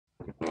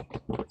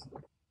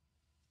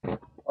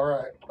All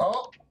right.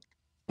 Oh,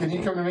 can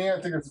you come to me? I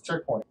think it's a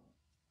checkpoint.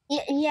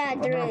 Yeah,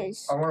 there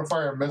is. I want to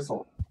fire a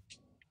missile.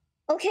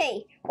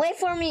 Okay, wait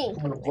for me. I'm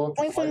gonna blow up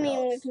wait for me.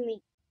 Wait for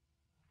me.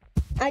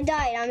 I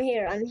died. I'm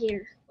here.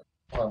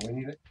 Hold on, we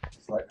need it.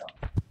 This lighthouse.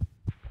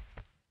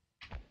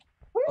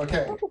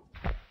 Okay. I'm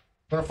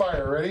gonna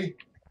fire. Ready?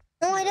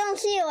 No, I don't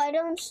see you. I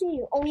don't see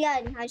you. Oh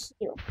yeah, I see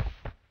you.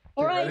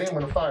 All right. Ready? I'm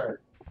gonna fire.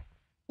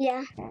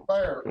 Yeah.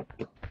 Fire.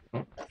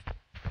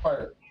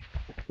 Fire.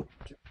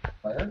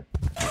 Fire.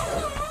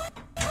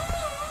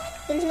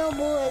 There's no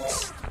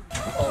bullets.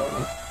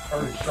 Oh, I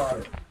already shot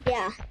it.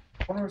 Yeah.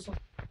 What am I supposed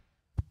to...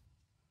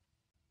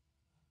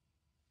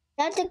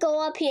 You have to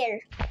go up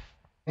here.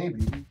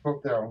 Maybe. Go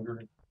up there. I'm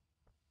gonna...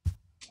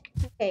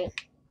 Okay.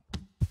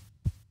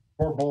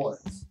 4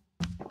 bullets.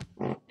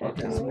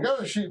 Okay, so we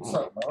gotta shoot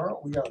something. All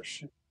right, we gotta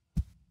shoot.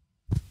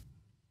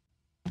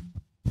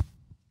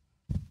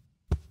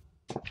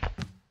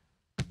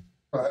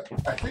 But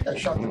I think I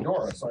shot the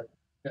door, so I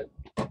can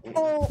get...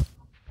 Oh.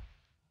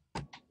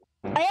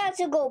 I have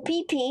to go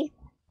pee-pee.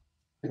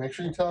 Okay, make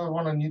sure you tell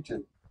everyone on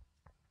YouTube.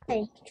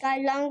 Hey,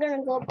 guys, I'm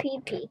gonna go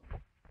pee-pee.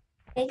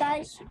 Hey,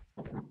 guys.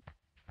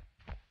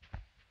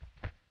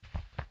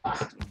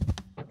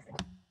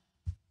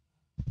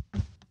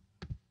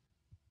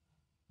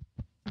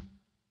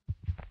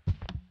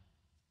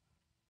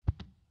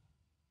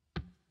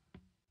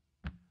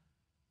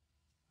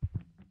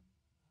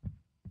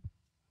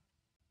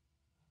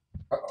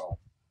 Uh-oh.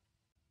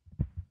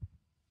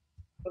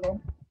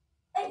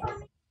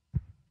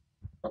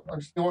 I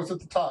just know what's at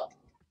the top.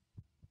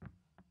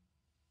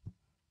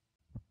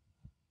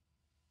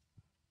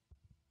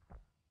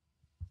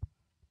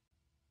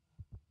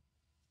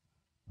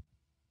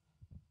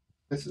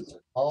 This is a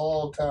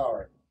tall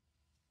tower.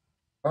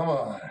 Come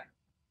on.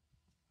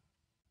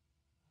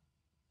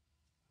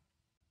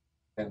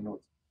 And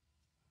it's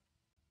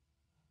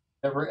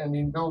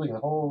never-ending building.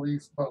 Holy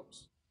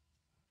smokes.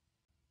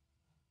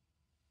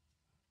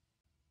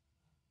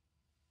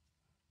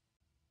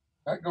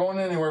 Not going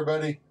anywhere,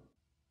 buddy.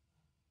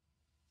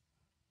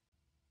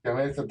 Okay, I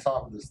made it to the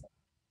top of this thing.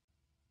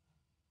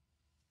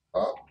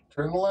 Oh,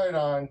 turn the light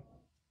on.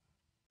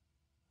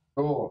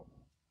 Cool.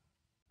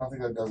 I don't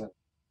think that does it.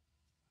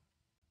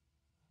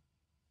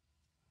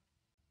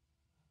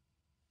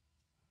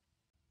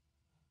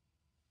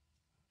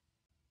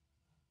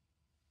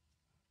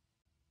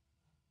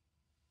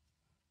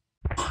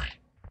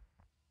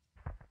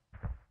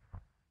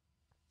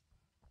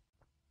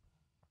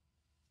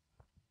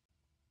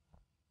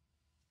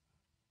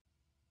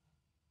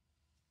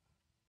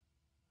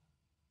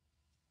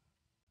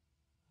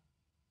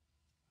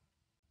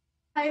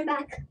 I'm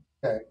back.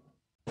 Okay.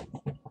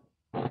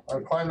 I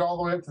climbed all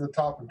the way up to the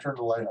top and turned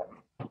the light on.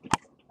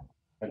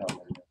 Right on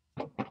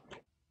there.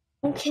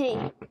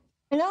 Okay.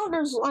 I know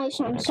there's lights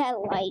on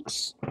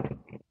satellites.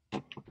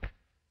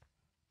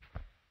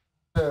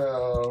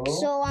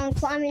 So I'm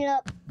climbing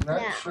up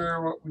Not now.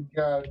 sure what we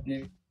gotta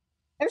do.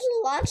 There's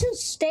lots of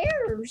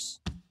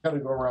stairs. Gotta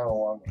go around a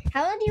long way.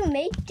 How did you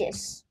make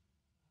this?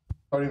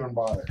 Don't even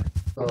bother.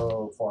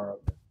 So far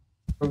up there.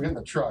 Go get in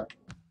the truck.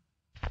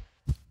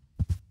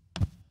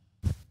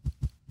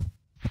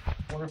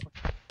 I wonder if we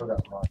can go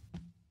that wrong.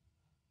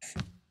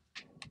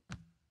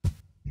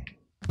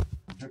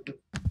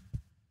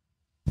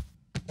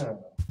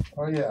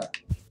 Oh yeah.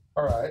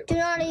 Alright. Do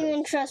not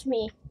even trust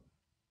me.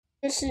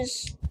 This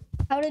is...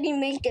 How did he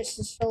make this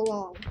so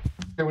long?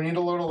 Okay, we need to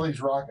load all these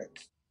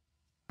rockets.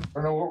 I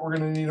don't know what we're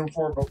going to need them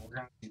for, but we're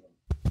going to need them.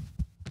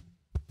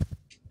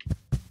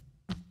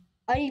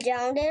 Are you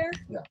down there?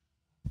 Yeah.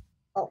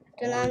 Oh,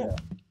 then I'm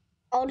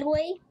all the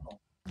way?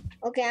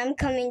 Okay, I'm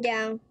coming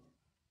down.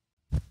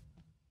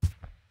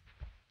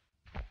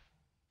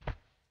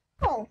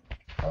 Oh.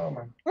 Oh,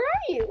 man. Where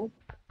are you?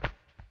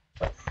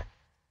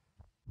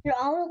 You're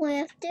all the way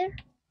up there?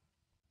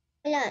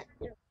 Yeah.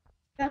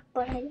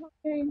 But I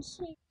don't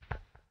see.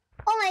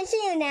 Oh, I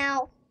see you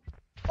now.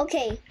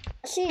 Okay,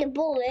 I see the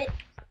bullet.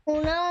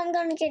 Well, now I'm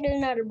gonna get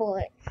another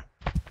bullet.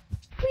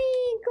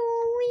 We go.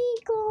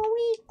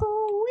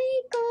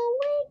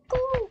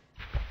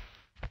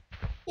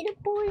 Get a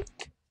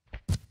bullet.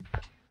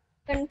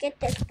 Gonna get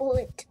this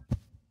bullet.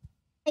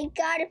 I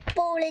got a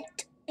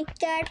bullet.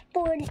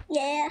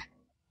 Yeah.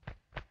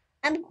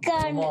 I'm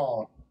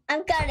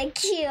gonna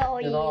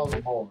kill you. Get all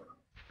the bullets.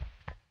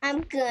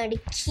 I'm gonna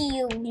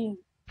kill you.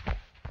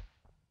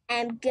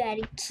 I'm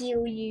gonna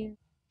kill you.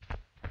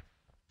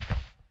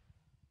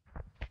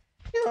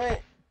 No,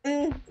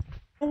 I'm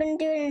gonna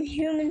do it in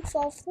human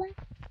fall flat.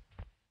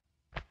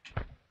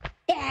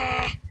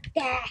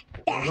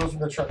 Those are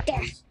the truck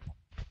keys.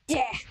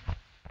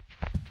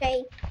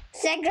 Okay,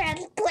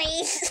 second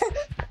place.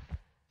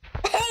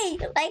 Hey,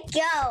 let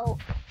go.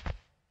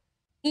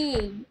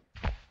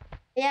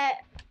 Yeah.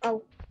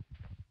 Oh,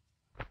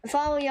 I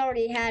thought we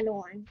already had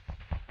one.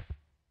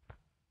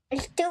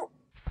 It's still.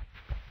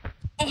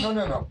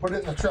 No. Put it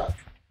in the truck.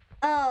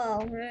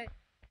 Oh, right.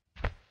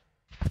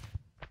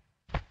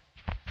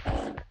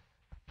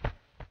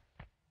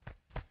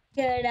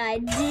 Good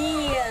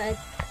idea.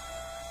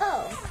 Oh.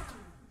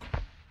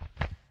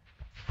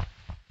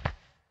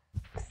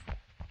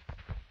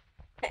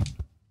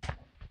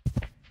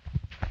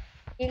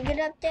 You get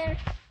up there?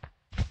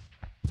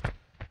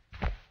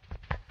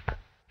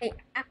 Wait,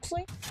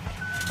 actually?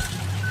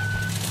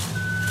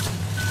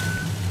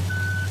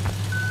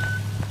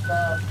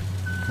 Got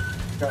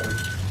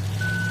it.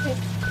 Wait,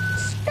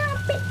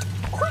 stop it!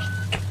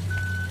 Quick!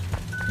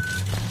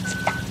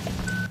 Stop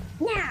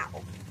it! Now!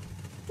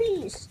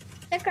 Please!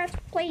 Stickers,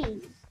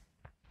 please!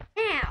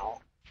 Now!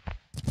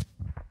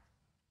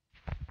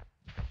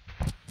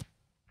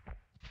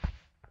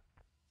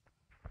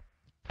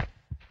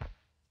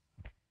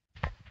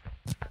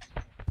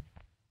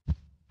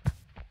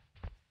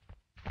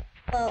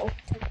 Well,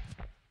 it's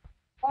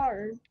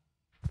hard.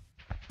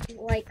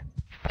 Like,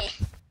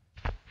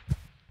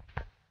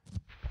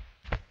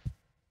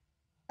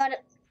 gotta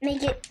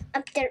make it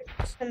up there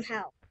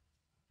somehow.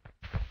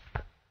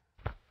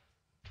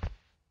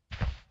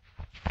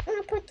 I'm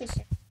gonna put this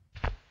in.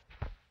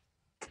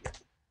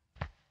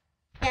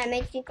 Yeah, it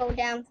makes you go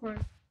down for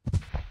him.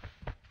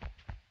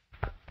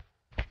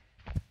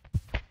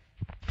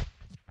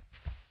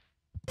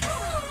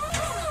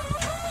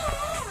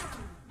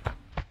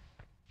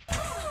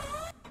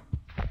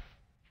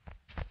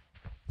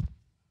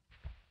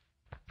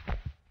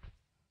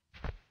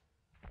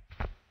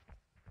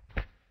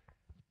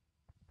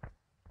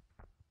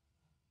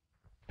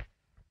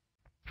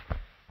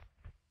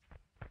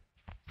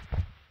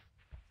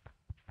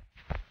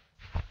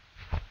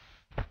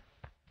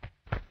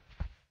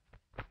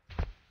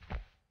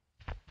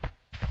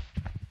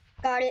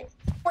 Got it.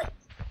 Wait,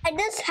 I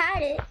just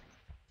had it.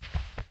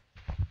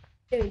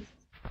 Dude.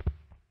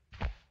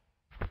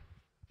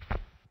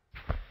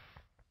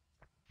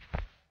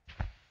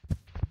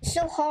 It's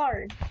so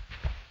hard.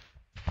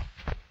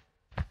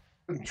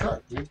 Good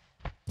truck, dude.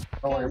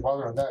 Don't worry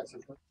bothering that.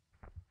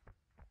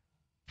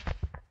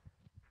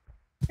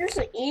 There's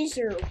an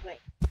easier way.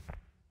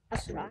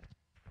 That's right.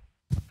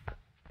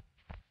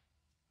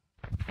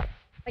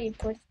 How do you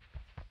put?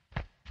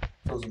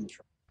 Goes in the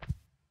truck.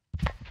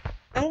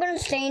 I'm gonna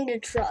stay in the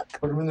truck.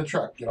 Put them in the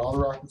truck. Get all the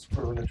rockets.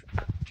 Put them in the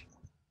truck.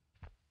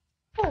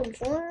 Oh,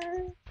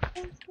 one.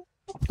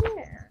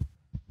 Yeah.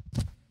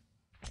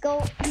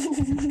 Go.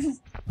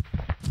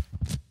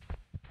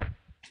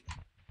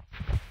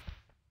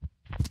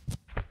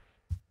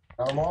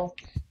 Got them all?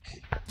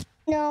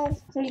 No,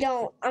 we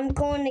don't. I'm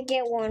going to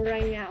get one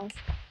right now.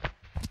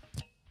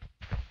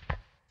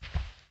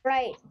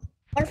 Right.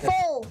 We're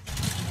full.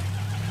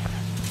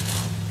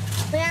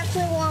 We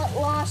actually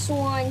lost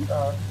one.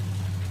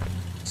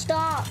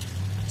 Stop.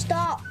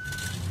 Stop.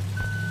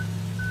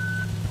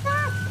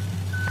 Stop.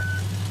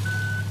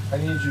 I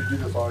need you to do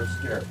this while I'm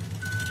scared.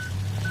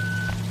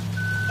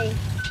 Okay.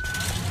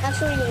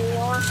 Actually, we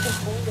lost the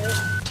folder.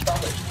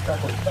 Stop it.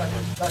 Backwards,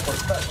 backwards,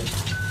 backwards,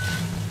 backwards.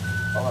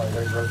 Alright,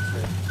 ready, ready,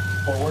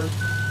 forward.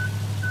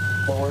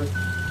 Forward.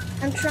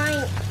 I'm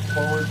trying.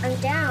 Forward. I'm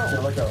down. Here,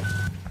 let go.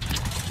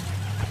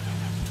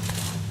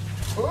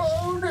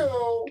 Oh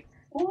no!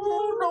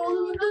 Oh no,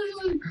 this is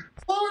crazy!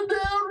 Slow it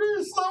down,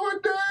 Reese! Slow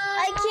it down!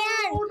 I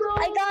can't! Oh, no.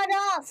 I got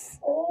off!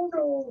 Oh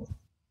no!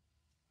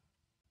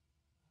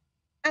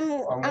 I'm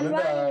gonna running.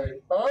 die!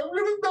 I'm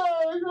gonna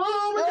die!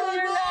 Oh my No, god!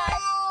 you're not.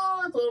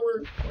 No! It's over!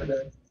 We're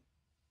dead.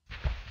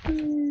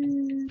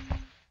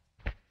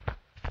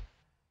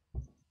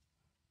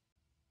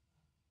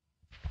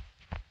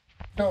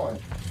 No one.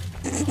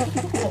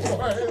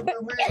 Why is it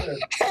leaving?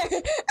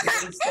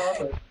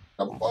 Stop it.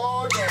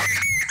 Oh no!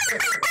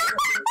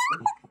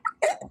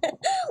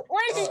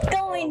 What is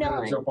going I'm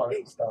gonna on? jump on it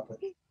and stop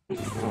it.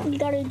 You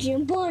gotta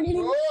jump on it.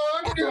 Oh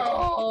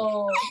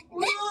no!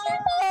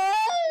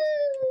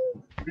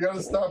 We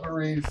gotta stop it,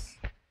 Reese.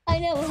 I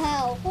know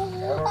how. I don't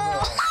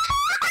know.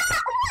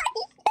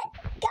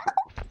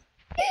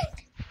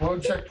 Low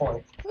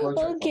checkpoint. Low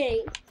checkpoint. Okay.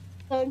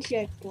 Low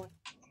checkpoint.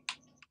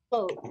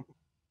 Oh.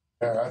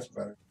 Yeah, that's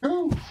better.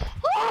 Woo!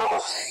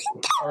 Oh,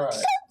 All right.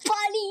 so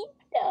funny.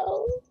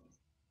 No.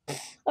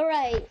 All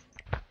right.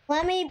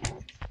 Let me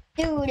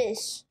do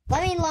this.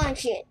 Let me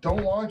launch it.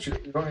 Don't launch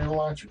it. You don't need to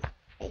launch it.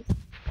 Okay.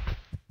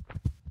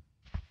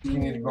 You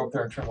need to go up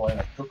there and turn the light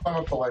up. Go climb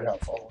up the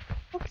lighthouse all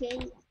the way.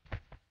 Okay.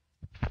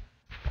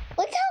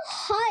 Look how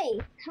high.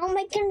 How am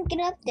I gonna get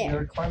up You there?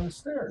 gotta climb the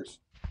stairs.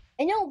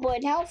 I know,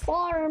 but how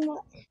far am I?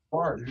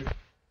 Far, dude.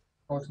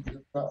 I want to get to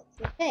the top.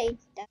 Okay,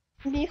 that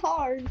can be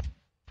hard.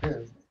 Yeah,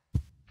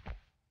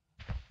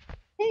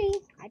 Hey,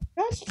 I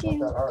trust it's not you.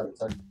 that hard. It's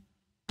like,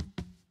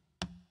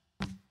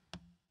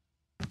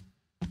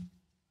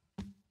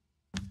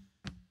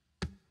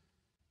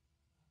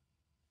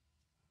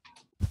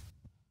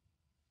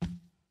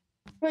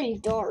 Pretty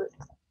dark.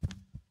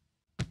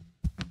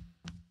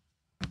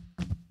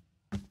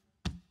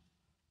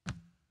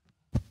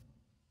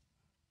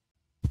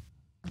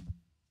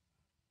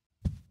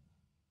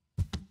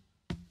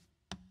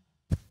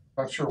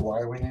 not sure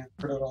why we need to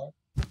put it on.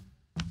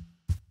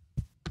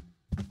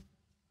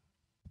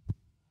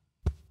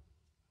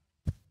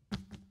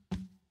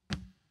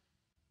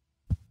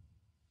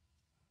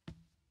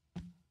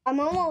 I'm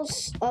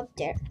almost up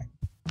there.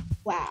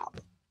 Wow.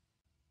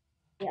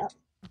 Yep.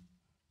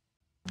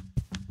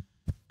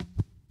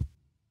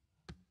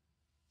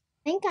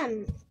 I think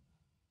I'm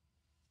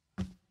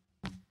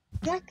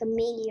Like a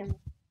medium.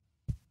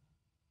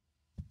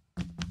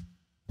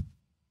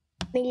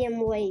 Medium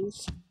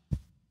waves.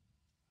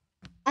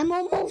 I'm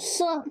almost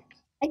up.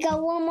 I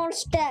got one more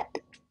step.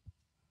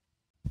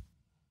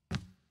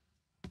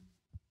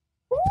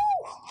 Woo!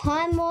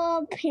 I'm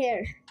up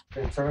here.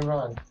 Okay, turn it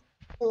on.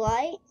 The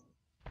light?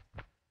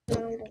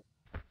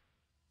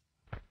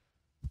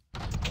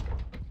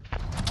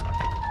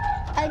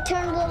 I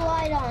turned the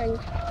light on.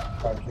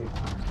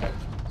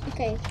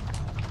 Okay.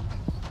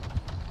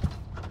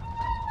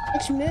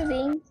 It's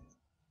moving.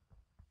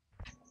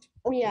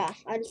 Oh yeah,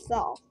 I just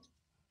fell.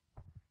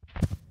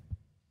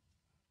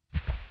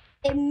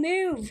 It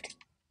moved.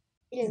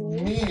 It didn't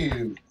move.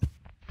 New.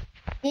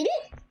 Did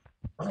it?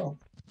 Oh.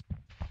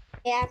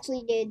 It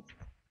actually did.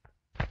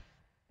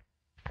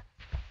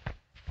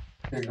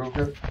 Okay, go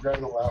grab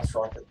the last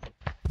rocket.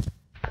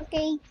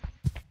 Okay.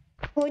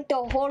 Put the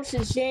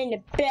horses in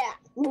the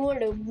back. Put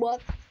the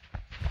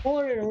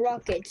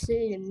rockets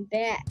in the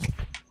back.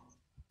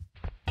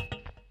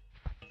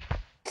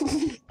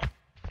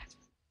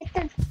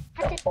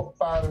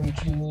 Bottom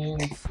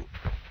jeans.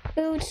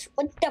 Boots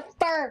with the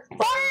fur.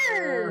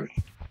 Fur!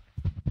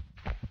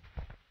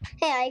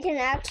 Hey, I can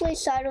actually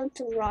sidle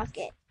to the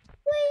rocket.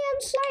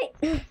 What?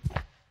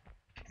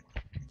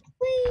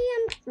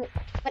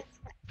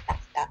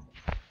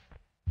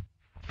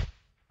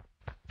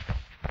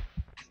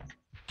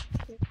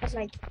 It's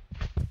like,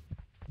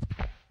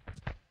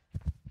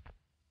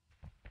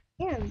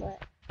 yeah,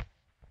 but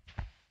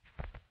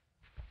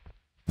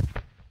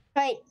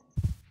right.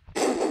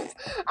 I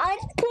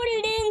just put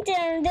it in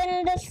there and then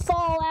it just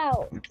fall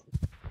out.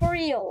 For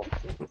real.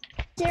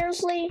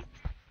 Seriously?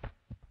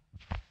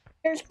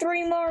 There's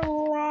 3 more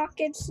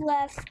rockets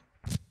left.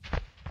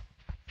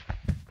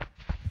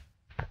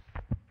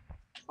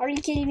 Are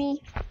you kidding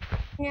me?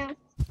 No.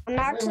 I'm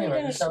actually I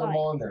gonna just have them slide.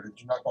 all in there.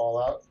 Did you knock them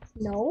all out?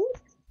 No.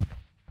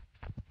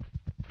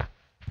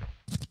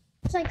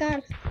 It's like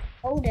I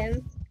hold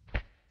him.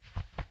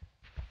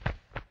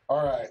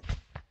 All right.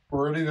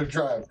 We're ready to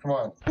drive. Come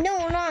on. No,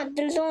 we're not.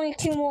 There's only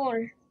 2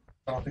 more.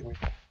 I don't think we.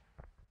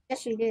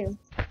 Yes, we do.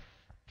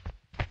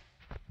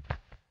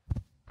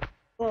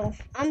 Well,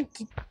 I'm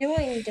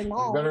doing them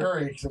all. You better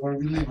hurry because I'm going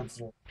to be leaving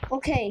soon.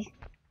 Okay.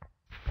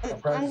 I'm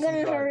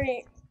gonna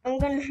hurry. I'm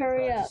gonna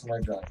hurry up. Practice my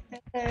drive.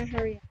 I'm gonna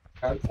hurry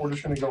up. We're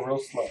just going to go real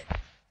slow.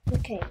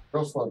 Okay.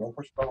 Real slow. Don't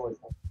push it all the way.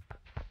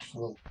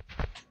 Slow.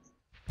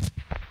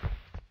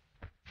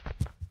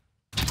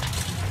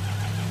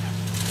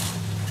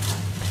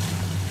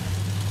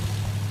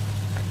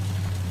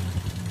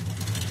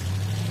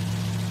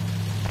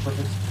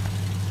 Perfect.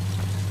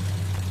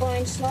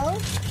 Going slow.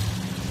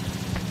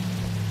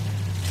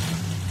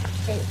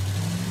 Okay.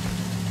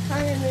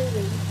 Kind of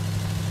moving.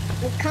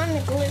 We're kind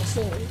of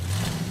glitching.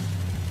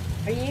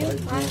 Are you? Right,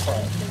 doing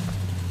fine.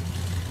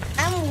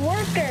 I'm a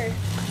worker.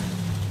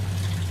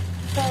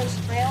 Because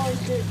I always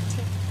do it.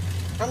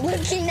 I'm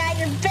looking at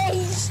your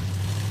face.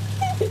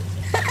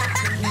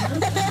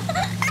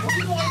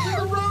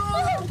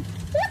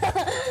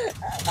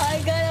 I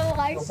got a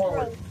light Go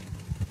forward. stroke.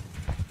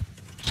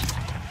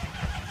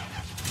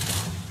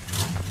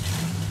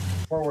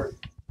 Forward.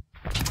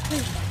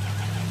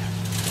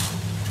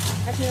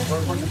 That's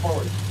enough. Push it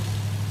forward.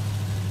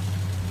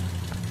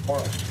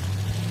 Forward.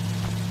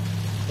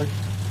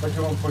 Like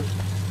you don't push.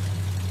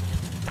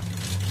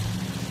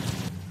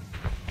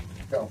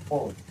 Go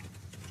forward.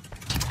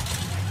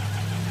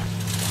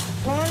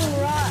 One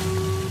rock.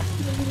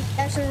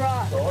 That's a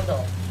rock. Go on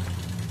down.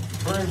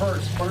 Put it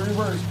reverse. Put it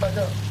reverse. Back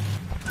up.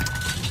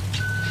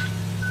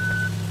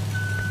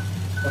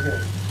 Okay.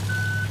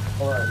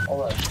 All right.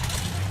 Hold on.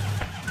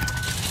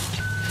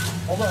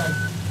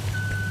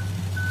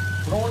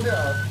 We're going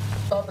down.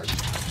 Stop it.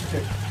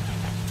 Okay.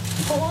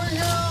 Oh my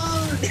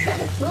God!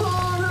 No!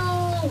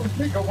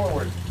 Okay, go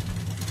forward.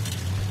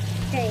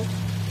 Okay.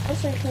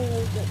 This one can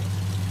move it.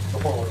 Go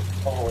forward.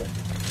 All the way.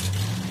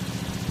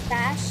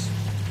 Dash.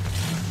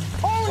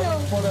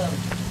 Oh Slow down.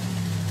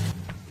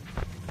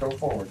 Go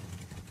forward.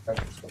 That's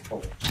just go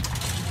forward.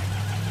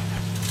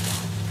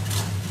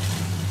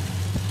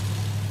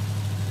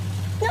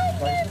 no! No,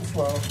 Nice and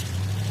slow.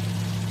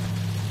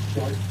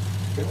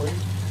 Get wait.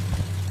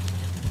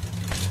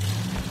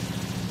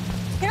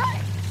 got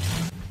it.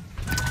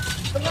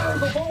 No,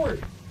 go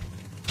forward.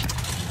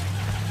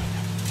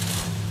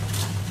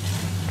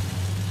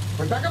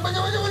 Wait, back up. Okay,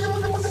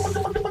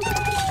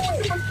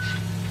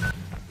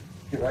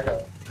 back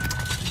up.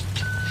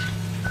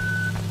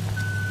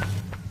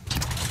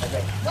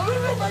 No,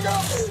 back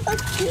up.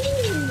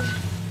 Okay.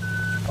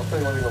 I'll tell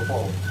you when to go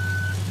forward.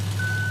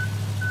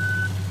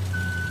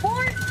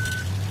 Forward.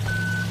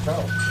 No.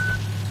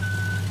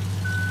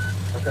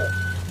 Okay.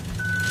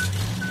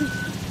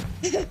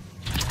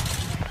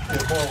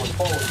 Okay,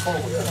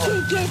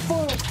 forward. Get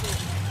forward.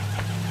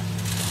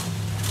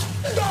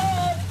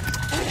 Stop!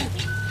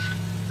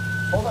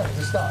 Hold on,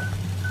 just stop.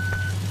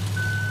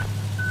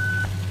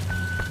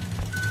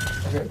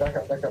 Okay, back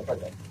up.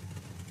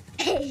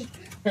 Hey.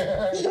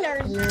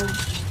 Thank you.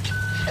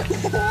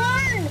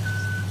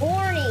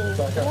 Warning.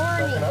 Back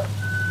up.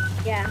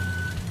 Yeah.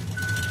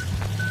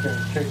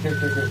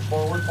 Okay.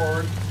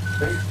 Forward.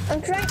 Hey.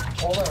 I'm trying.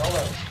 Hold on.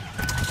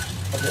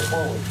 Okay,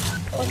 forward.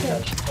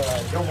 Okay.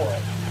 Alright, go for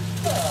it.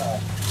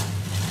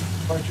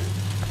 Punch it.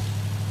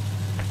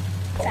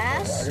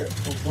 Fast? Okay,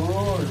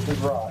 ooh, there's a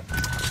big rock.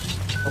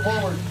 Go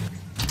forward.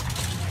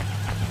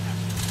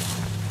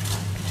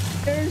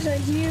 There's a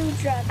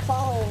huge rock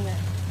following it.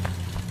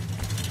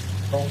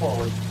 Go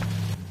forward.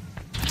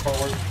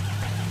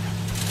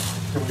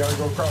 Okay, we gotta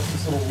go across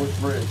this little wood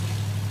bridge.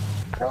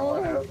 Gotta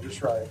line it up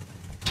just right.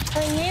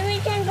 And then we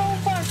can go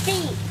for our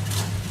feet.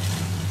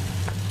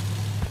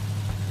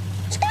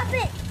 Stop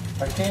it!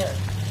 I can't.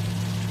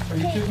 Are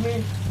you kidding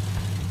me?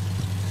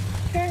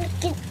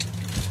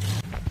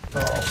 Oh,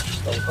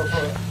 go for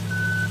it.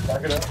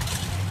 Back it up.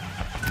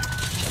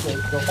 Okay,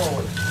 go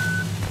forward.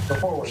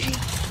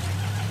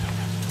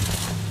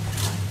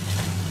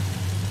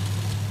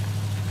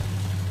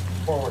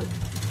 Forward.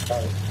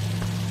 Got it.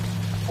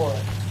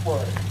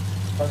 Forward.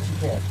 Best you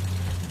can.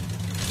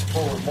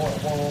 Forward,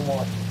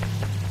 more.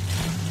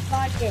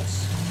 Got this.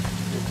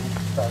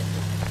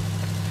 Faster.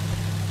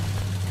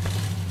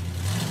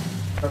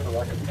 That's a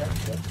rocket. Yeah.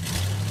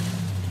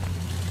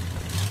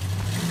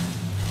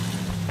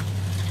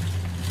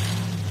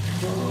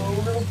 Oh,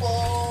 we're gonna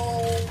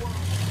fall.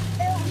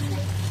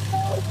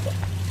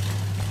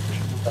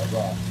 That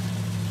rock.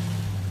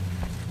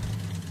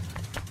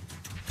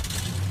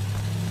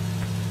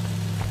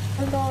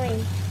 I'm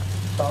going.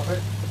 Stop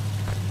it.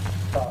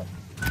 Stop.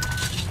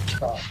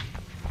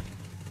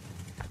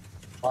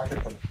 Lock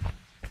it from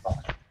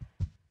stop.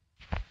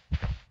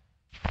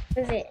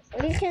 Move it.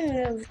 We can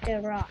move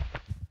the rock.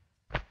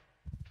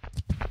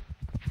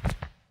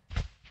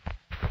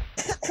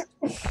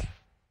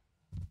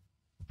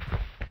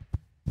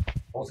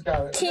 Almost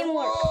got it.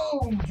 Teamwork.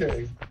 Oh,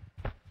 okay.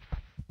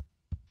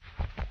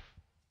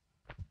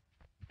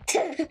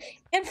 Good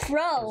There's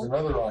throw.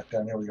 another rock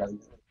down here we gotta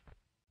get.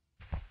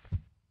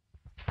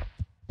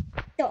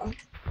 Go.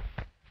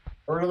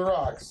 Over to the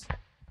rocks.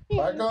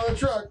 Back on the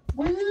truck.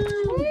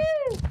 Woo!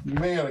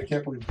 Man, I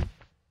can't believe it.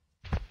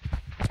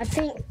 I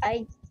think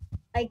I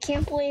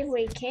can't believe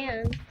we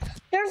can.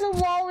 There's a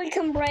wall we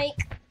can break.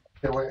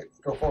 Okay, wait.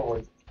 Go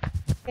forward.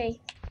 Okay.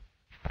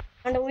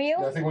 On the wheel?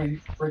 Yeah, I think we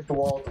break the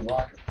wall with the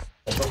rockets.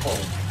 Go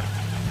forward.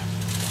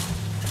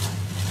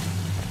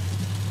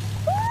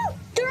 Woo!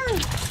 Turn!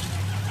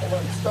 Hold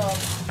on, stop.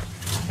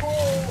 Whoa,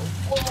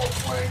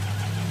 wait.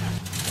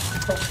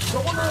 Go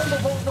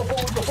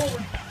forward. Go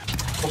forward.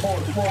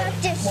 got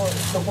this.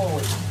 Go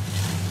forward.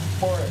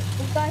 Forward.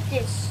 We got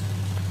this.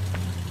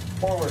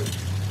 Forward.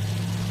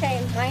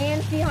 Okay, my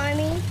hand's behind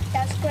me.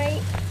 That's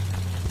great.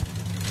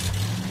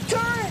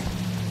 Turn!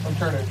 I'm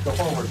turning. Go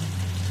forward.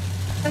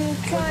 I'm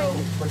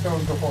trying. Let go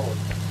and go forward.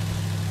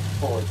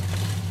 Forward.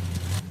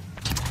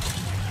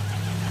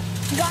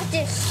 We got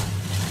this.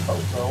 Oh,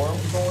 no, where are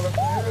we going up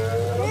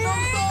there?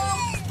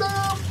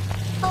 Stop!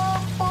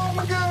 Oh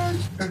my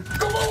gosh!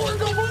 Go forward!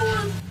 Oh,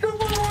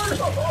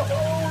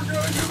 we're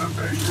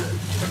gonna make it!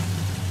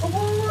 Go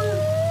forward!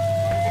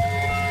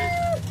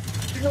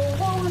 Go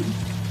forward!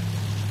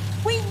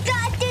 We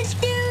got this,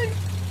 dude!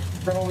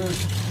 We're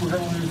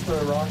gonna lose the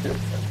rocket.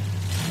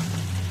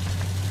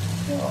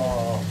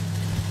 Oh.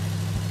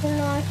 We're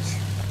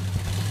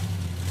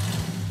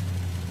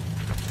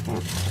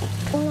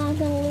not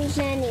gonna lose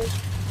any.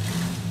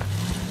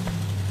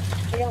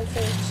 I don't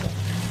think so.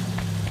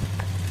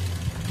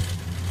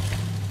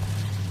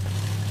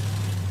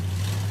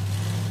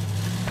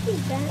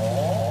 Who's that?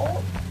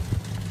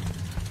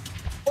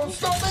 Oh,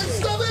 stop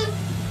it!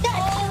 No!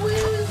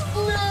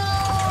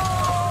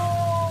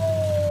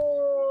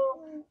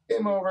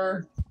 Game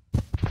over.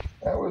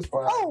 That was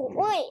fun. Oh,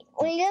 wait.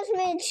 We just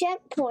made a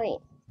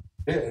checkpoint.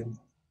 Did?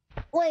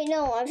 Wait,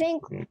 no, I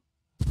think...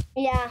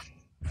 Yeah,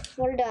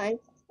 we're done.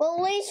 Well,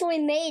 at least we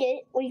made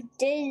it. We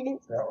did.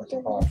 That was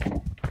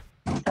awesome.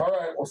 All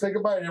right, well, say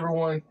goodbye to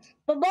everyone.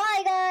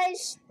 Bye-bye,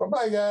 guys.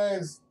 Bye-bye,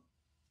 guys.